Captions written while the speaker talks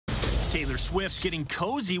Taylor Swift getting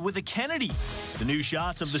cozy with a Kennedy. The new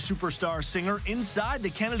shots of the superstar singer inside the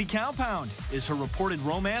Kennedy compound. Is her reported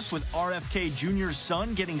romance with RFK Jr.'s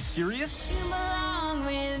son getting serious?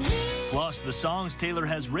 Plus, the songs Taylor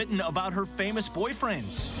has written about her famous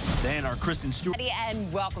boyfriends. Then our Kristen Stewart.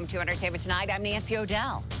 And welcome to Entertainment Tonight. I'm Nancy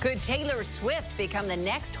O'Dell. Could Taylor Swift become the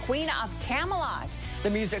next queen of Camelot? The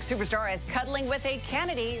music superstar is cuddling with a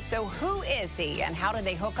Kennedy, so who is he and how did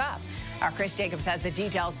they hook up? Our Chris Jacobs has the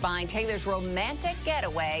details behind Taylor's romantic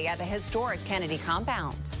getaway at the historic Kennedy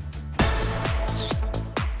compound.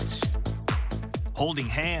 Holding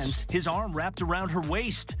hands, his arm wrapped around her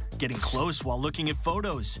waist, getting close while looking at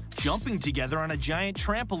photos, jumping together on a giant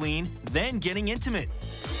trampoline, then getting intimate.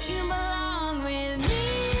 You belong with me.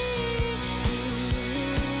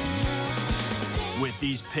 With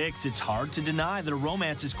these pics, it's hard to deny that a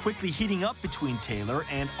romance is quickly heating up between Taylor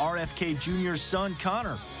and RFK Jr.'s son,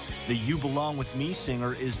 Conor. The You Belong With Me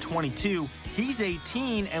singer is 22. He's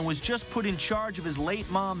 18 and was just put in charge of his late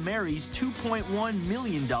mom, Mary's $2.1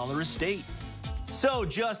 million estate. So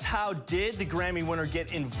just how did the Grammy winner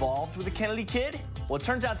get involved with the Kennedy kid? Well, it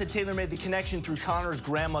turns out that Taylor made the connection through Conor's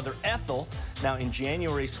grandmother, Ethel. Now, in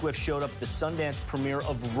January, Swift showed up at the Sundance premiere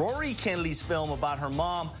of Rory Kennedy's film about her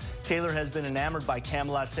mom. Taylor has been enamored by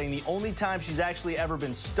Camelot, saying the only time she's actually ever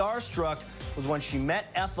been starstruck was when she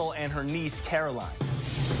met Ethel and her niece, Caroline.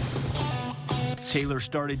 Taylor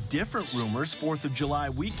started different rumors 4th of July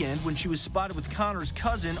weekend when she was spotted with Conor's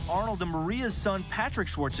cousin, Arnold and Maria's son, Patrick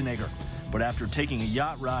Schwarzenegger. But after taking a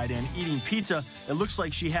yacht ride and eating pizza, it looks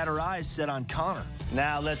like she had her eyes set on Conor.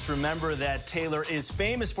 Now, let's remember that Taylor is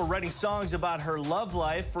famous for writing songs about her love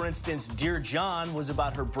life. For instance, Dear John was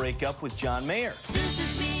about her breakup with John Mayer. This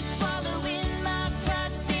is me swallowing my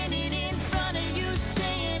pride, standing in front of you,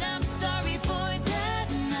 saying I'm sorry for that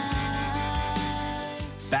night.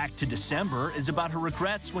 Back to December is about her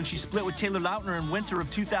regrets when she split with Taylor Lautner in winter of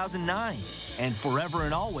 2009. And Forever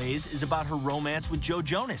and Always is about her romance with Joe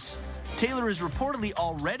Jonas. Taylor is reportedly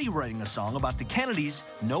already writing a song about the Kennedys.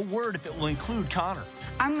 No word if it will include Conor.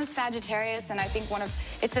 I'm a Sagittarius, and I think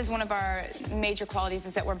it says one of our major qualities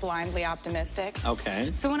is that we're blindly optimistic.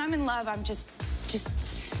 Okay. So when I'm in love, I'm just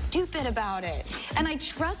stupid about it. And I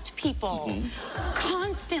trust people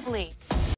constantly.